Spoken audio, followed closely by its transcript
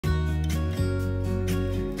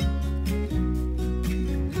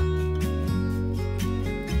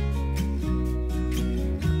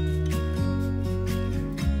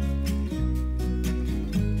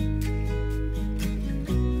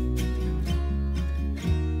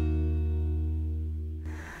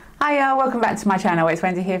Hiya, welcome back to my channel. It's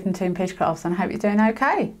Wendy here from Toonpish Crafts and I hope you're doing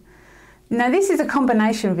okay. Now this is a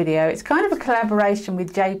combination video. It's kind of a collaboration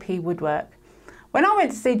with JP Woodwork. When I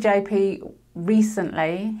went to see JP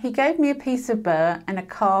recently, he gave me a piece of burr and a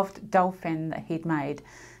carved dolphin that he'd made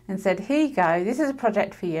and said, here you go, this is a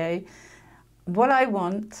project for you. What I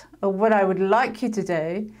want, or what I would like you to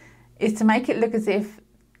do, is to make it look as if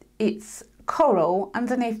it's coral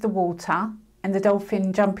underneath the water and the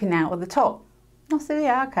dolphin jumping out of the top. I said,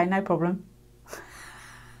 yeah, okay, no problem.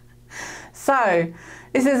 So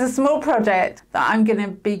this is a small project that I'm going to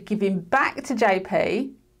be giving back to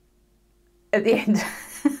JP at the end.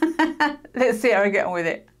 Let's see how I get on with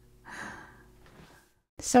it.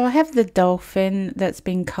 So I have the dolphin that's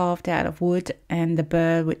been carved out of wood and the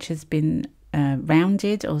burr which has been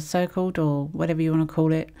rounded or circled or whatever you want to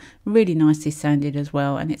call it. Really nicely sanded as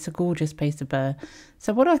well, and it's a gorgeous piece of burr.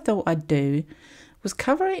 So what I thought I'd do was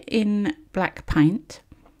cover it in black paint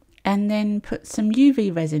and then put some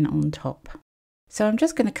UV resin on top. So I'm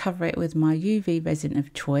just going to cover it with my UV resin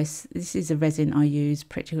of choice. This is a resin I use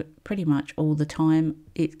pretty much all the time.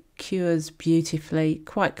 It cures beautifully,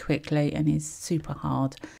 quite quickly, and is super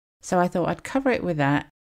hard. So I thought I'd cover it with that.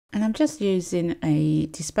 And I'm just using a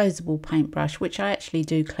disposable paintbrush, which I actually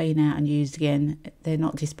do clean out and use again. They're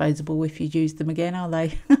not disposable if you use them again, are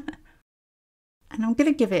they? And I'm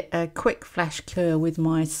going to give it a quick flash cure with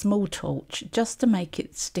my small torch just to make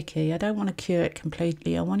it sticky. I don't want to cure it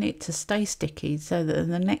completely. I want it to stay sticky so that in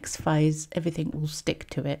the next phase everything will stick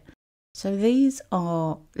to it. So these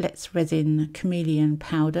are Let's Resin Chameleon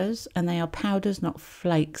powders, and they are powders, not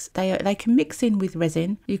flakes. They can mix in with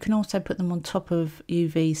resin. You can also put them on top of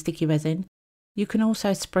UV sticky resin. You can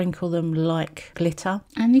also sprinkle them like glitter,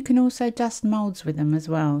 and you can also dust moulds with them as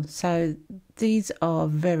well. So these are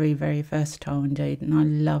very, very versatile indeed, and I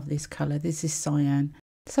love this colour. This is cyan.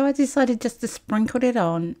 So I decided just to sprinkle it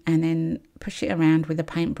on and then push it around with a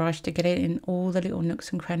paintbrush to get it in all the little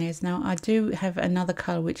nooks and crannies. Now I do have another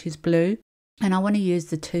colour which is blue, and I want to use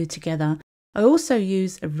the two together. I also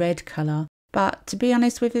use a red colour, but to be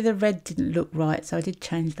honest with you, the red didn't look right, so I did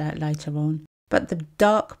change that later on. But the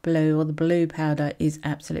dark blue, or the blue powder, is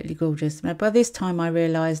absolutely gorgeous. Now, by this time I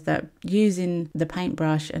realised that using the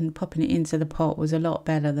paintbrush and popping it into the pot was a lot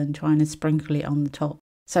better than trying to sprinkle it on the top.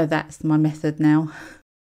 So that's my method now.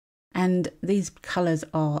 And these colours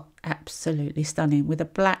are absolutely stunning. With a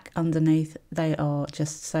black underneath, they are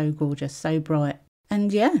just so gorgeous, so bright.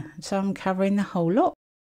 And yeah, so I'm covering the whole lot.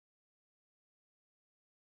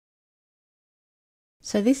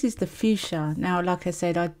 So this is the fuchsia. Now, like I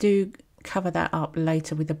said, I do cover that up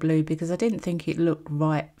later with the blue because I didn't think it looked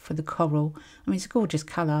right for the coral. I mean, it's a gorgeous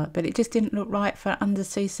colour, but it just didn't look right for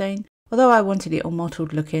undersea scene. Although I wanted it all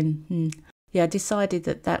mottled looking. Yeah, I decided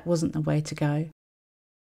that that wasn't the way to go.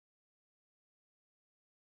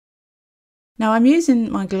 Now I'm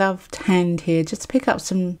using my gloved hand here just to pick up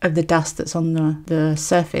some of the dust that's on the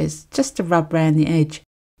surface, just to rub around the edge,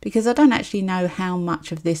 because I don't actually know how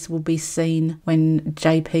much of this will be seen when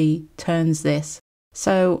JP turns this.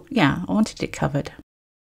 So yeah, I wanted it covered.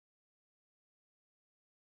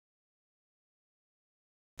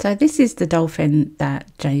 So this is the dolphin that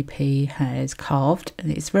JP has carved, and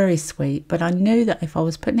it's very sweet, but I knew that if I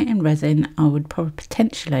was putting it in resin I would probably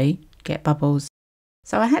potentially get bubbles.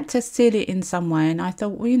 So I had to seal it in some way, and I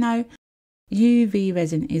thought, well, you know, UV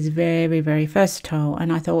resin is very, very versatile,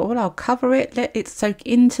 and I thought, well, I'll cover it, let it soak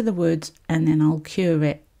into the wood, and then I'll cure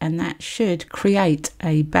it, and that should create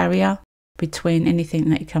a barrier between anything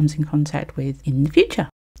that it comes in contact with in the future.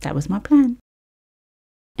 That was my plan.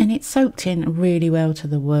 And it soaked in really well to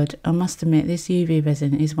the wood. I must admit, this UV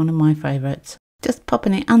resin is one of my favourites. Just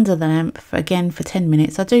popping it under the lamp for 10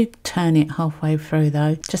 minutes. I do turn it halfway through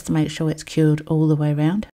though, just to make sure it's cured all the way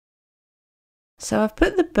around. So I've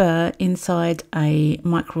put the burr inside a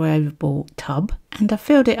microwavable tub and I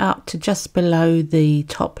filled it up to just below the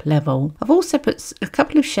top level. I've also put a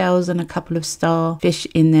couple of shells and a couple of starfish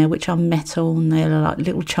in there, which are metal and they're like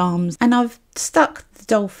little charms. And I've stuck the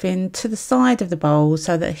dolphin to the side of the bowl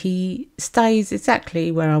so that he stays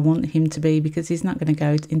exactly where I want him to be, because he's not going to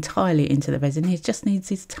go entirely into the resin. He just needs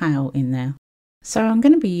his tail in there. So I'm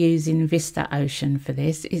going to be using Vista Ocean for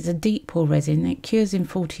this. It's a deep pour resin. It cures in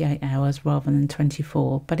 48 hours rather than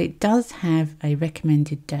 24, but it does have a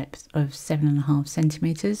recommended depth of 7.5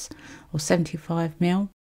 centimetres or 75 mil.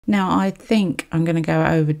 Now I think I'm going to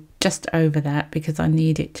go just over that because I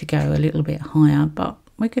need it to go a little bit higher, but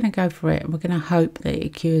we're going to go for it. We're going to hope that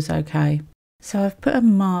it cures okay. So I've put a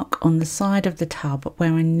mark on the side of the tub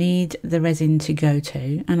where I need the resin to go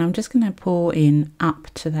to, and I'm just going to pour in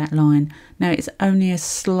up to that line. Now it's only a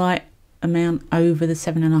slight amount over the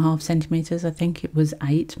 7.5 centimeters. I think it was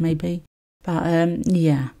 8 maybe. But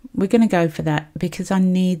yeah, we're going to go for that because I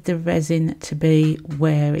need the resin to be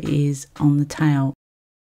where it is on the tail.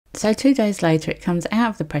 So 2 days later it comes out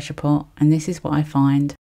of the pressure pot, and this is what I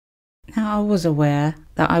find. Now, I was aware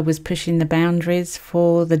that I was pushing the boundaries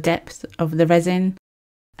for the depth of the resin.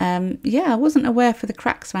 Yeah, I wasn't aware for the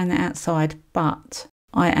cracks around the outside, but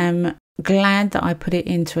I am glad that I put it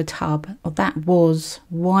into a tub that was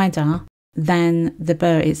wider than the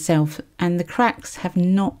burr itself, and the cracks have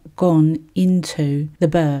not gone into the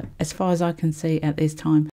burr as far as I can see at this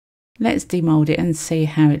time. Let's demold it and see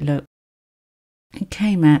how it looks. It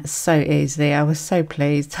came out so easily. I was so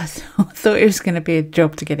pleased. I thought it was going to be a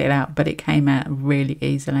job to get it out, but it came out really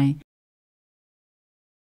easily.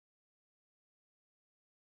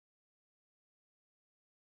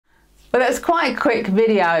 Well, that's quite a quick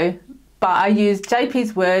video, but I used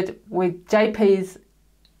JP's wood with JP's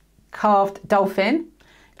carved dolphin.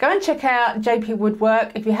 Go and check out JP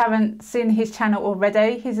Woodwork if you haven't seen his channel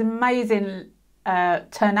already. He's an amazing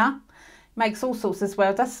turner. Makes all sorts as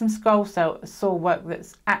well. Does some scroll saw work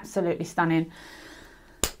that's absolutely stunning.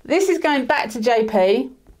 This is going back to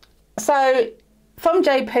JP. So from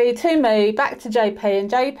JP to me, back to JP, and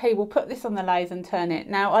JP will put this on the lathe and turn it.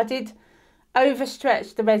 Now, I did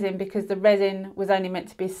overstretch the resin because the resin was only meant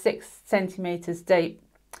to be 6 centimeters deep,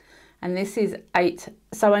 and this is 8.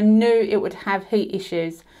 So I knew it would have heat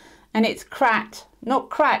issues, and it's cracked. Not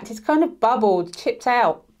cracked, it's kind of bubbled, chipped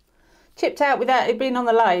out without it being on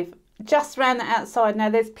the lathe. Just around the outside. Now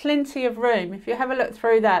there's plenty of room. If you have a look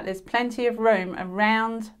through that, there's plenty of room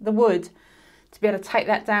around the wood to be able to take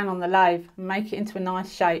that down on the lathe and make it into a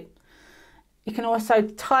nice shape. You can also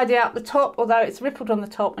tidy up the top, although it's rippled on the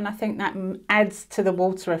top, and I think that adds to the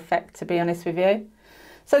water effect, to be honest with you.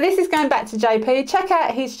 So this is going back to JP. Check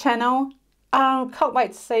out his channel. Can't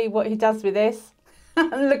wait to see what he does with this.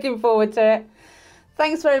 I'm looking forward to it.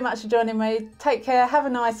 Thanks very much for joining me. Take care. Have a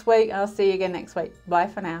nice week. I'll see you again next week. Bye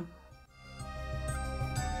for now.